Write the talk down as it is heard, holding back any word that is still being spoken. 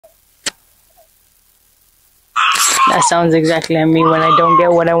That sounds exactly like me when I don't get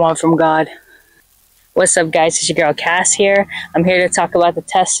what I want from God. What's up, guys? It's your girl Cass here. I'm here to talk about the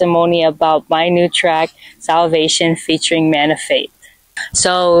testimony about my new track, Salvation, featuring Man of Faith.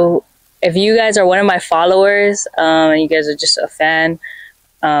 So if you guys are one of my followers, and you guys are just a fan,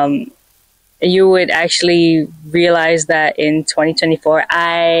 you would actually realize that in 2024,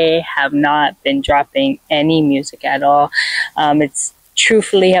 I have not been dropping any music at all. It's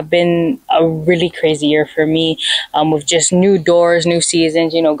truthfully have been a really crazy year for me, with just new doors, new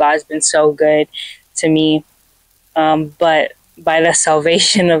seasons. You know, God's been so good to me. But by the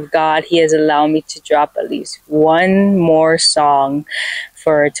salvation of God, He has allowed me to drop at least one more song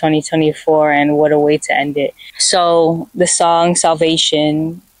for 2024, and what a way to end it. So the song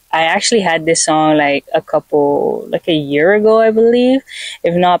Salvation, I actually had this song like a year ago, I believe,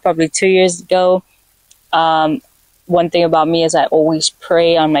 if not probably 2 years ago. One thing about me is I always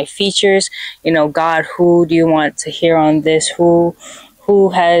pray on my features, you know, God, who do you want to hear on this? Who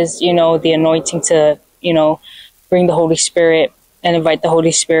has, you know, the anointing to, you know, bring the Holy Spirit and invite the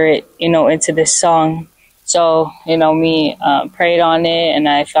Holy Spirit, you know, into this song. So, you know, me prayed on it, and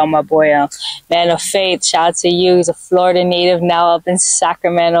I found my boy, Man of Faith. Shout out to you. He's a Florida native now up in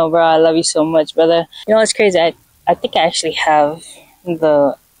Sacramento, bro. I love you so much, brother. You know, it's crazy. I think I actually have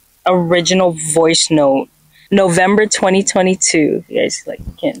the original voice note. November 2022. You guys, like,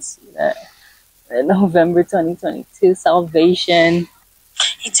 you can't see that. November 2022, Salvation.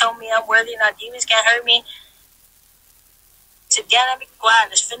 He told me I'm worthy, not demons can't hurt me. Together, be quiet.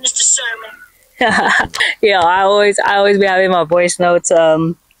 Let's finish the sermon. Yeah, I always be having my voice notes,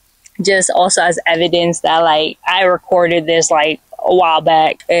 just also as evidence that, like, I recorded this like a while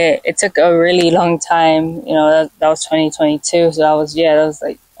back. It took a really long time. You know, that was 2022, so that was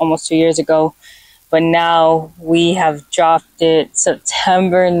like almost 2 years ago. But now we have dropped it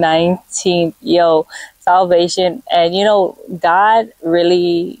September 19th. Yo, Salvation. And, you know, God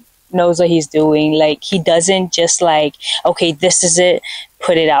really knows what He's doing. Like, He doesn't just like, okay, this is it,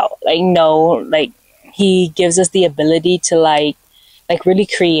 put it out. Like, no, like, He gives us the ability to like really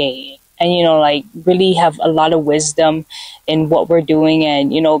create. And, you know, like, really have a lot of wisdom in what we're doing,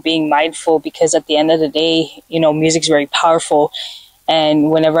 and, you know, being mindful, because at the end of the day, you know, music's very powerful.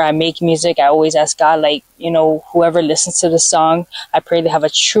 And whenever I make music, I always ask God, like, you know, whoever listens to the song, I pray they have a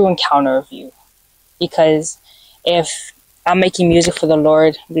true encounter of You. Because if I'm making music for the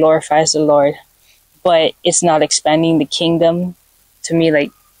Lord, glorifies the Lord, but it's not expanding the kingdom, to me,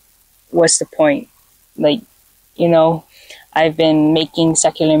 like, what's the point? Like, you know, I've been making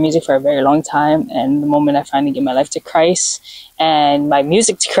secular music for a very long time, and the moment I finally give my life to Christ and my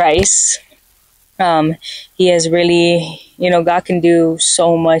music to Christ, He has really, you know, God can do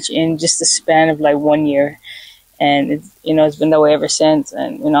so much in just the span of like 1 year. And, it's, you know, it's been that way ever since.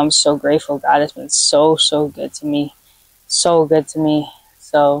 And, you know, I'm so grateful. God has been so good to me. So good to me.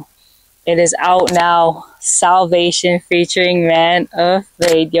 So it is out now. Salvation, featuring Man of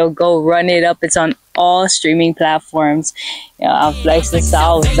Faith. Yo, go run it up. It's on all streaming platforms. You know, I'm flexing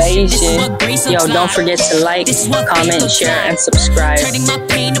Salvation. Yo, don't forget to like, comment, share, and subscribe. Turning my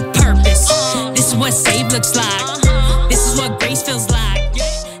pain to purpose. This is what save looks like. This is what